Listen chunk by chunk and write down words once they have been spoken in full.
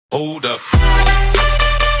Hold up.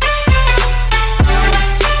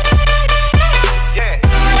 Yeah.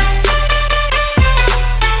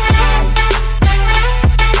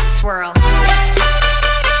 Swirl.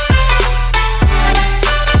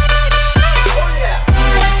 Oh yeah.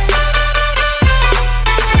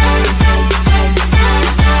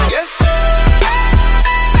 Yes.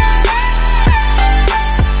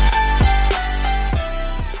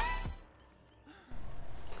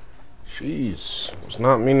 Jeez, was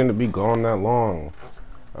not meaning to be gone that long.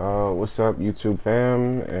 What's up, YouTube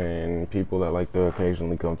fam and people that like to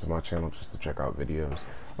occasionally come to my channel just to check out videos.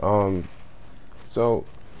 So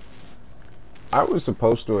I was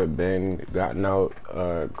supposed to have gotten out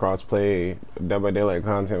crossplay Dead by Daylight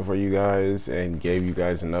content for you guys and gave you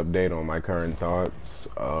guys an update on my current thoughts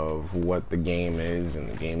of what the game is and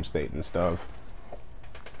the game state and stuff.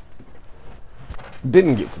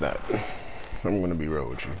 Didn't get to that. I'm gonna be real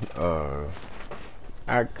with you.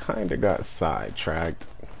 I kind of got sidetracked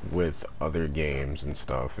with other games and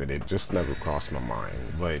stuff, and it just never crossed my mind.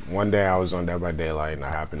 But one day I was on Dead by Daylight, and I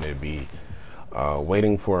happened to be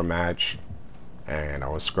waiting for a match, and I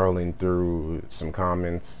was scrolling through some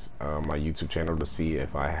comments on my YouTube channel to see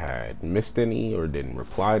if I had missed any or didn't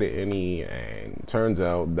reply to any, and turns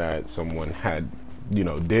out that someone had,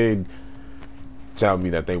 did tell me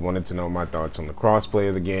that they wanted to know my thoughts on the crossplay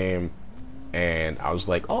of the game. And I was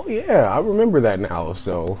like, oh yeah, I remember that now.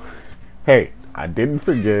 So, hey, I didn't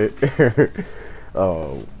forget.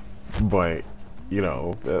 But,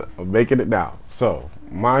 I'm making it now. So,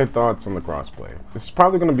 my thoughts on the crossplay. This is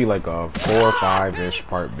probably going to be like a 4 or 5-ish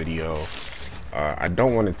part video. I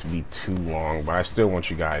don't want it to be too long, but I still want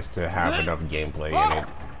you guys to have enough gameplay in it.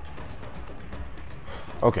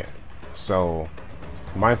 Okay, so,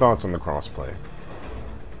 my thoughts on the crossplay.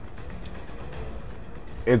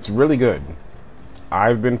 It's really good.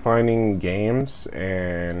 I've been finding games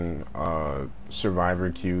and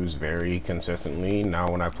survivor queues very consistently. Now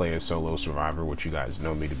when I play a solo survivor, which you guys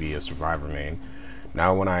know me to be a survivor main,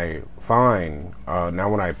 now when I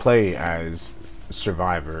play as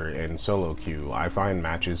survivor and solo queue, I find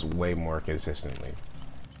matches way more consistently.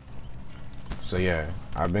 So yeah,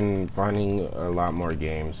 I've been finding a lot more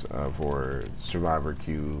games for survivor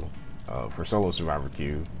queue, for solo survivor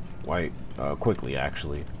queue, quite quickly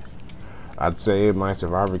actually. I'd say my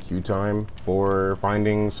survivor queue time for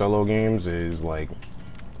finding solo games is like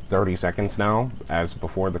 30 seconds now, as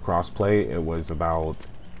before the crossplay it was about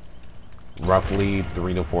roughly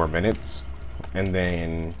 3 to 4 minutes. And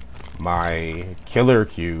then my killer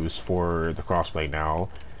queues for the crossplay now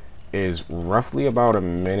is roughly about a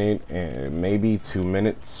minute and maybe 2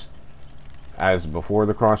 minutes, as before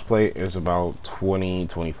the crossplay is about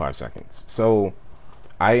 20-25 seconds. So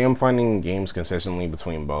I am finding games consistently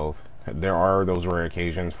between both. There are those rare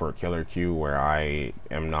occasions for a killer queue where I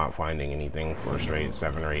am not finding anything for straight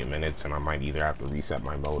 7 or 8 minutes, and I might either have to reset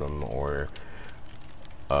my modem or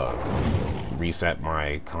reset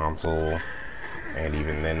my console, and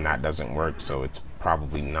even then that doesn't work, so it's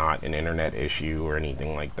probably not an internet issue or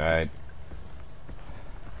anything like that.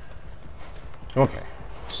 Okay,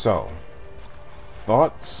 so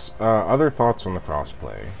thoughts, other thoughts on the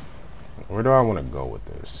crossplay. Where do I want to go with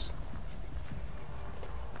this?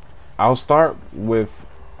 I'll start with,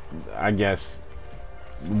 I guess,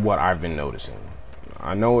 what I've been noticing.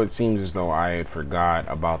 I know it seems as though I had forgot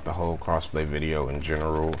about the whole crossplay video in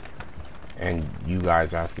general, and you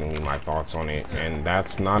guys asking me my thoughts on it, and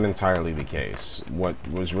that's not entirely the case. What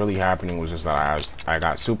was really happening was just that I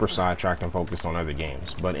got super sidetracked and focused on other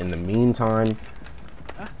games. But in the meantime,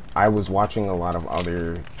 I was watching a lot of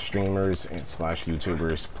other streamers and slash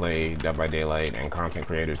YouTubers play Dead by Daylight, and content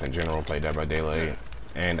creators in general play Dead by Daylight.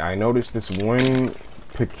 And I noticed this one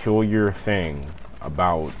peculiar thing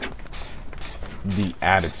about the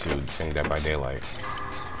attitudes in Dead by Daylight.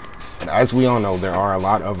 And as we all know, there are a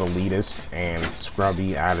lot of elitist and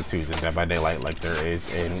scrubby attitudes in Dead by Daylight, like there is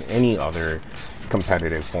in any other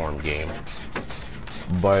competitive form game.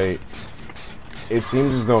 But it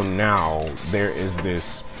seems as though now there is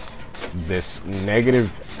this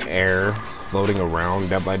negative air floating around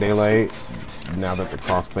Dead by Daylight. Now that the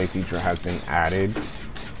crossplay feature has been added,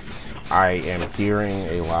 I am hearing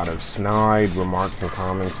a lot of snide remarks and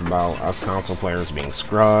comments about us console players being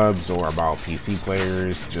scrubs, or about PC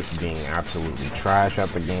players just being absolutely trash at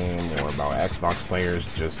the game, or about Xbox players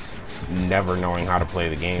just never knowing how to play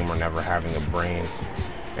the game or never having a brain.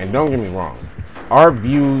 And don't get me wrong, our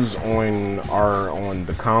views on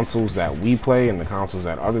the consoles that we play and the consoles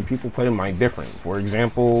that other people play might differ. For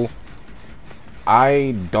example,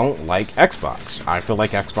 I don't like Xbox. I feel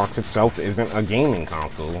like Xbox itself isn't a gaming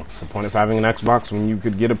console. It's the point of having an Xbox when you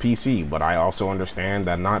could get a PC, but I also understand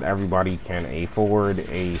that not everybody can afford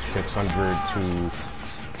a $600 to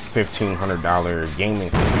 $1,500 gaming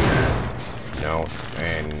computer, you know,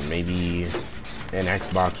 and maybe an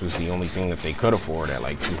Xbox was the only thing that they could afford at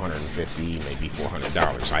like $250, maybe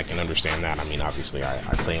 $400. I can understand that. I mean, obviously, I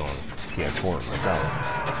play on PS4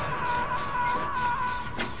 myself.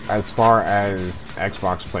 As far as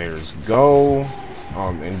Xbox players go,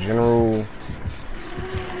 in general,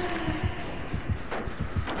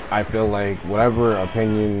 I feel like whatever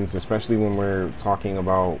opinions, especially when we're talking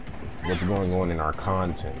about what's going on in our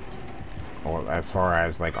content, or as far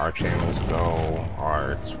as like our channels go,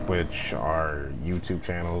 our Twitch, our YouTube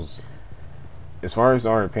channels, as far as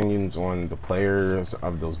our opinions on the players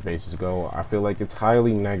of those bases go, I feel like it's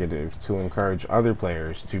highly negative to encourage other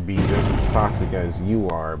players to be just as toxic as you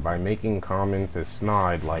are by making comments as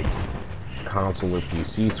snide like console or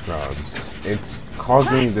PC scrubs. It's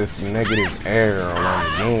causing this negative air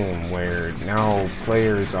around the game where now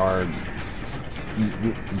players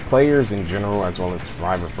in general, as well as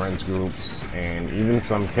Survivor Friends groups and even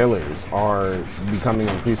some killers, are becoming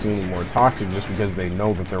increasingly more toxic just because they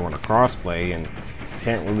know that they're on a crossplay and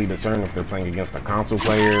can't really discern if they're playing against a console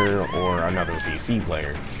player or another PC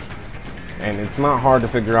player. And it's not hard to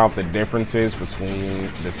figure out the differences between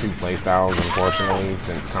the two playstyles, unfortunately,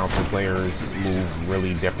 since console players move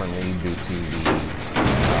really differently due to the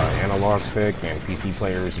analog stick, and PC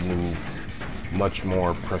players move much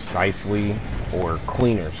more precisely, or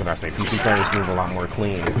cleaner, should I say. PC players move a lot more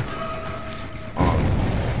clean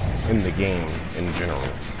in the game in general.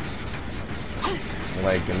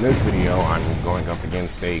 Like in this video, I'm going up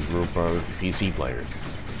against a group of PC players,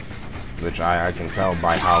 which I can tell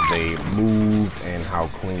by how they move and how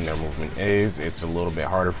clean their movement is. It's a little bit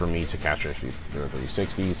harder for me to catch their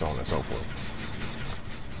 360, so on and so forth.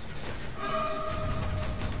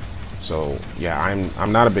 So yeah,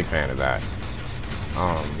 I'm not a big fan of that.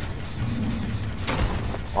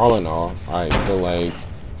 All in all, I feel like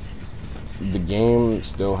the game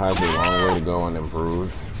still has a long way to go and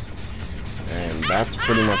improve, and that's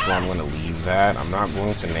pretty much where I'm going to leave that. I'm not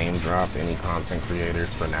going to name drop any content creators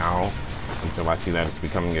for now until I see that it's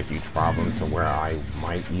becoming a huge problem to where I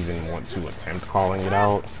might even want to attempt calling it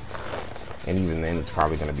out. And even then, it's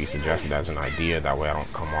probably going to be suggested as an idea. That way I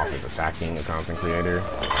don't come off as attacking a content creator.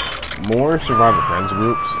 More Survivor Friends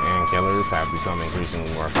groups and killers have become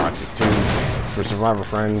increasingly more toxic too. For Survivor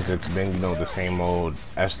Friends, it's been, you know, the same old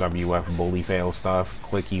SWF bully fail stuff.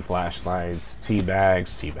 Clicky flashlights,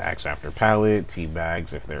 teabags after pallet,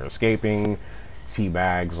 teabags if they're escaping,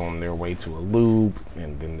 teabags on their way to a loop,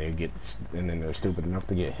 and then they're stupid enough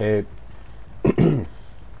to get hit.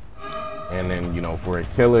 And then, you know, for a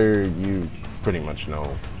killer, you pretty much know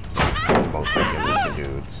what most of the killers can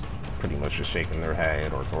do. It's pretty much just shaking their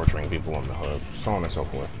head or torturing people on the hook, so on and so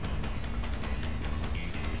forth.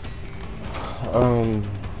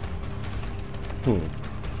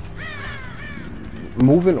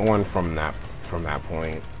 Moving on from that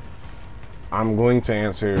point, I'm going to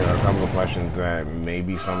answer a couple of questions that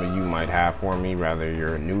maybe some of you might have for me, whether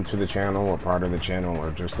you're new to the channel or part of the channel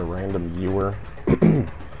or just a random viewer.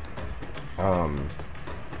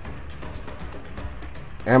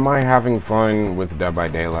 Am I having fun with Dead by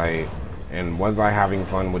Daylight? And was I having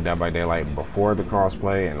fun with Dead by Daylight before the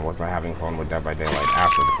crossplay? And was I having fun with Dead by Daylight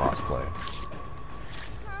after the crossplay?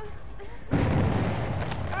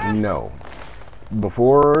 No.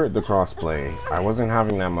 Before the crossplay, I wasn't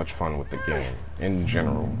having that much fun with the game in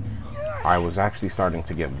general. I was actually starting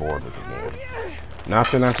to get bored with the game. Not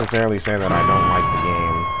to necessarily say that I don't like the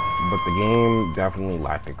game, but the game definitely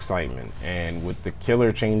lacked excitement. And with the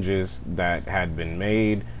killer changes that had been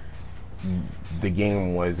made, the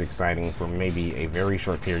game was exciting for maybe a very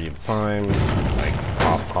short period of time, like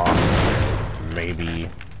off cost, maybe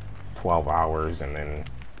 12 hours, and then,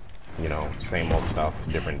 you know, same old stuff,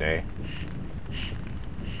 different day.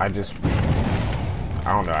 I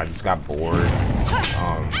don't know, I just got bored.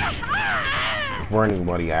 Before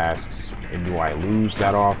anybody asks, do I lose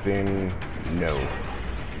that often? No.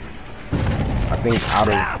 I think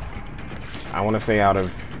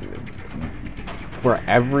for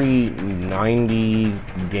every 90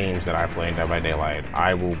 games that I play in Dead by Daylight,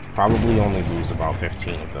 I will probably only lose about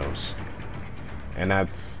 15 of those. And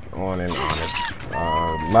that's on an honest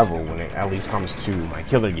level when it at least comes to my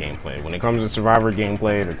killer gameplay. When it comes to Survivor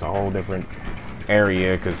gameplay, it's a whole different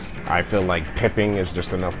area, because I feel like pipping is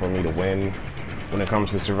just enough for me to win. When it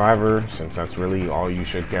comes to Survivor, since that's really all you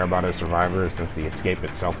should care about as Survivor, since the escape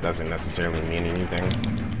itself doesn't necessarily mean anything.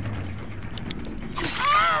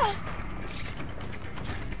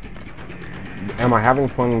 Am I having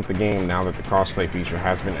fun with the game now that the crossplay feature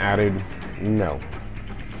has been added? No.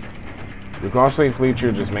 The crossplay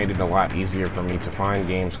feature just made it a lot easier for me to find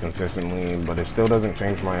games consistently, but it still doesn't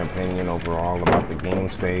change my opinion overall about the game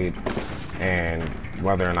state and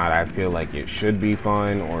whether or not I feel like it should be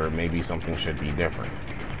fun or maybe something should be different.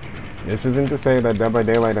 This isn't to say that Dead by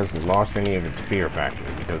Daylight has lost any of its fear factor,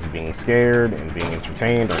 because being scared and being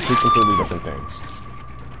entertained are two completely different things.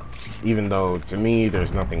 Even though, to me,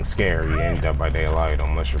 there's nothing scary in Dead by Daylight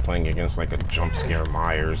unless you're playing against like a jump scare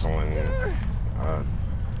Myers on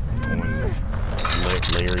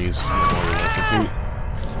Larry's Memorial Institute.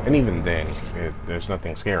 And even then, there's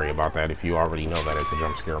nothing scary about that if you already know that it's a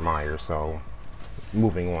jump scare Myers. So,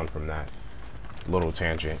 moving on from that little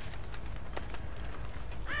tangent.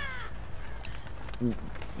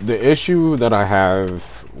 The issue that I have,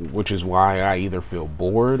 which is why I either feel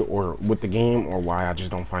bored or with the game, or why I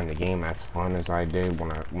just don't find the game as fun as I did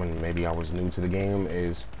when maybe I was new to the game,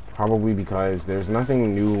 is probably because there's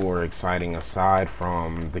nothing new or exciting aside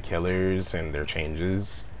from the killers and their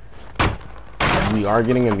changes. We are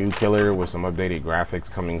getting a new killer with some updated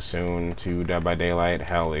graphics coming soon to Dead by Daylight.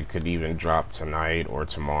 Hell, it could even drop tonight or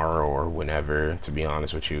tomorrow or whenever, to be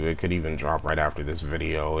honest with you. It could even drop right after this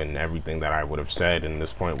video, and everything that I would have said in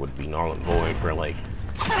this point would be null and void for like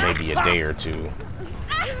maybe a day or two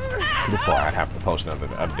before I'd have to post another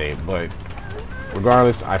update. But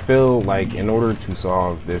regardless, I feel like in order to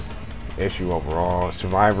solve this issue overall,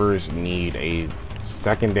 survivors need a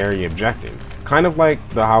secondary objective. Kind of like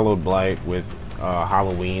the Hallowed Blight with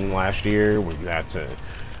Halloween last year, where you had to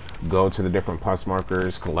go to the different pus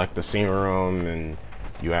markers, collect the serum, and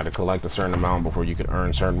you had to collect a certain amount before you could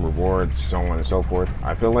earn certain rewards, so on and so forth.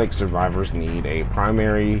 I feel like survivors need a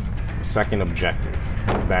primary second objective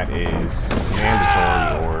that is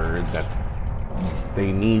mandatory, or that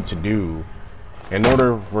they need to do in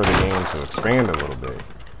order for the game to expand a little bit.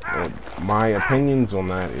 My opinions on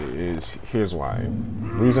that is, here's why.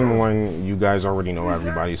 Reason one, you guys already know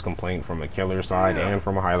everybody's complaint from a killer side and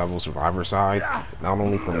from a high-level survivor side, not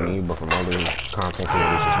only from me, but from other content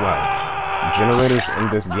creators as well. Generators in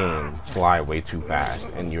this game fly way too fast,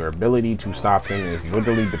 and your ability to stop them is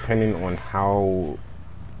literally dependent on how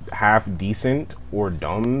half-decent or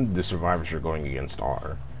dumb the survivors you're going against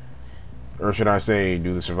are. Or should I say,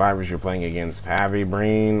 do the survivors you're playing against have a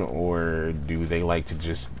brain, or do they like to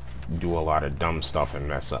just do a lot of dumb stuff and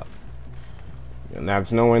mess up? And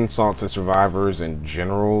that's no insult to survivors in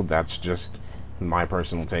general, that's just my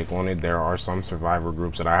personal take on it. There are some survivor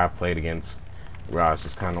groups that I have played against where I was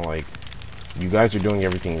just kind of like, you guys are doing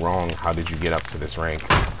everything wrong, how did you get up to this rank?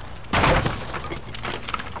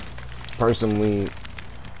 Personally,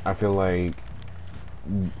 I feel like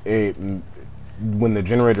when the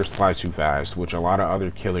generators fly too fast, which a lot of other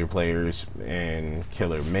killer players and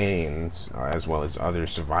killer mains, as well as other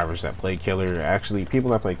survivors that play killer, actually people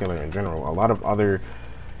that play killer in general, a lot of other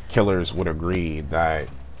killers would agree that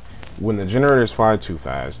when the generators fly too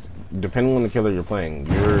fast, depending on the killer you're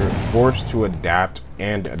playing, you're forced to adapt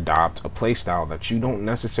and adopt a playstyle that you don't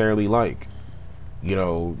necessarily like. You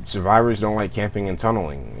know, survivors don't like camping and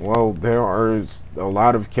tunneling. Well, there are a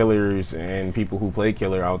lot of killers and people who play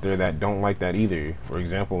killer out there that don't like that either. For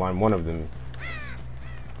example, I'm one of them.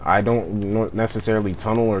 I don't necessarily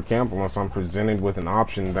tunnel or camp unless I'm presented with an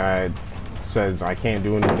option that says I can't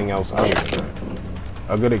do anything else other than that.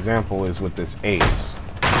 A good example is with this Ace.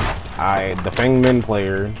 The Feng Min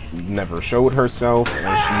player never showed herself,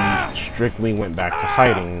 and she strictly went back to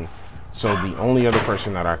hiding. So the only other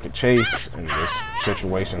person that I could chase in this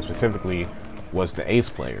situation specifically was the Ace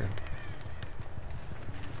player.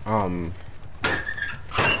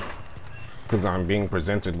 Because I'm being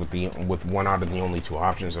presented with one out of the only two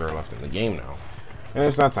options that are left in the game now. And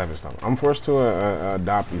it's that type of stuff. I'm forced to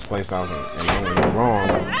adopt these playstyles, and don't get me wrong,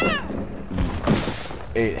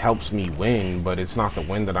 it helps me win, but it's not the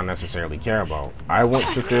win that I necessarily care about. I want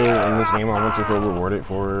to feel, in this game, I want to feel rewarded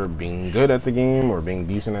for being good at the game or being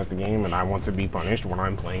decent at the game, and I want to be punished when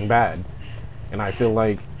I'm playing bad. And I feel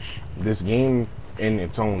like this game, in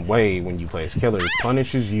its own way, when you play as killer,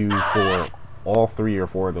 punishes you for all 3 or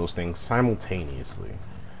 4 of those things simultaneously.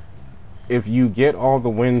 If you get all the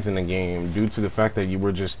wins in the game due to the fact that you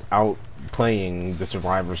were just out playing the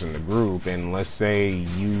survivors in the group, and let's say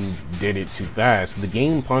you did it too fast, the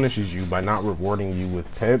game punishes you by not rewarding you with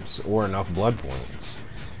pips or enough blood points.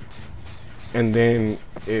 And then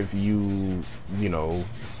if you know,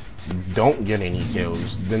 don't get any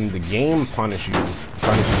kills, then the game punishes you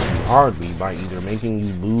hardly by either making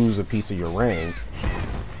you lose a piece of your rank,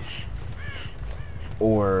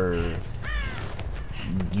 or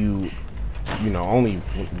you you know, only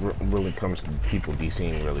really comes to people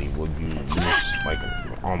DCing really will you use like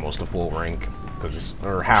almost a full rank, because it's,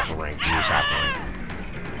 or half a rank, you use half a rank.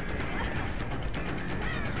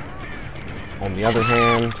 On the other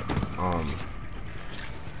hand,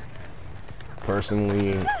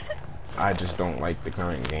 personally, I just don't like the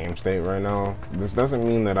current game state right now. This doesn't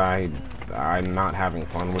mean that I'm not having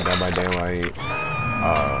fun with Dead by Daylight,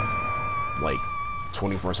 like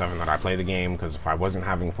 24/7 that I play the game, because if I wasn't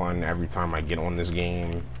having fun every time I get on this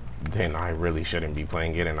game, then I really shouldn't be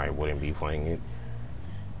playing it and I wouldn't be playing it.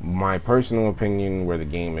 My personal opinion where the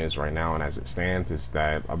game is right now and as it stands is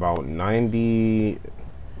that about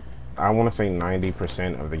I want to say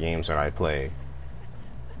 90% of the games that I play,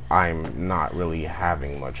 I'm not really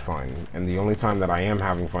having much fun. And the only time that I am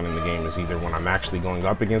having fun in the game is either when I'm actually going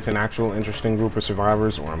up against an actual interesting group of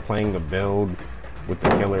survivors, or I'm playing a build with the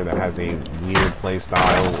killer that has a weird play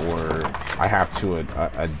style, or I have to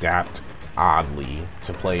adapt oddly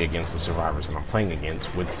to play against the survivors that I'm playing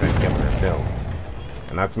against with said killer and build.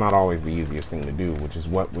 And that's not always the easiest thing to do, which is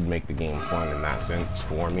what would make the game fun in that sense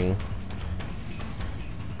for me.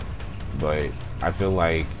 But I feel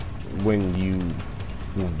like when you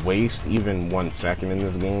waste even 1 second in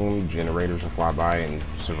this game, generators will fly by and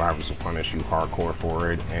survivors will punish you hardcore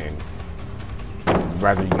for it, and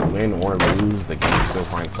whether you win or lose, the game still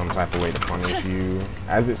finds some type of way to punish you.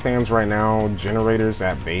 As it stands right now, generators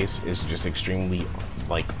at base is just extremely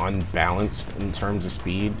like unbalanced in terms of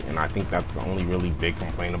speed, and I think that's the only really big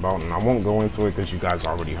complaint about, and I won't go into it because you guys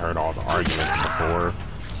already heard all the arguments before.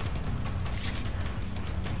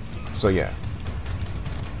 So yeah,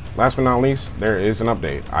 last but not least, there is an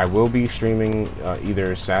update. I will be streaming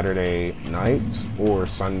either Saturday nights or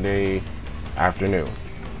Sunday afternoon.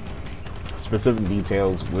 Specific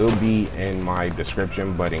details will be in my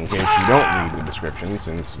description, but in case you don't read the description,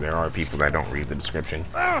 since there are people that don't read the description,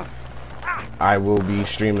 I will be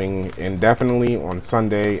streaming indefinitely on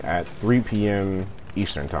Sunday at 3 p.m.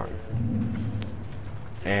 Eastern time.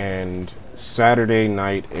 And Saturday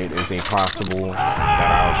night, it is a possible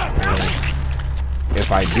that I'll stream.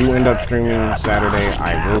 If I do end up streaming Saturday,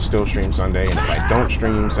 I will still stream Sunday, and if I don't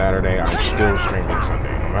stream Saturday, I'm still streaming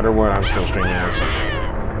Sunday. No matter what, I'm still streaming on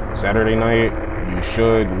Sunday. Saturday night, you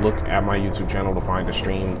should look at my YouTube channel to find a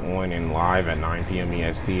stream on and live at 9 p.m.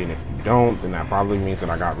 EST, and if you don't, then that probably means that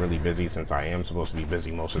I got really busy, since I am supposed to be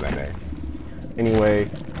busy most of that day. Anyway,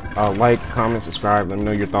 like, comment, subscribe, let me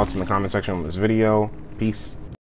know your thoughts in the comment section on this video. Peace.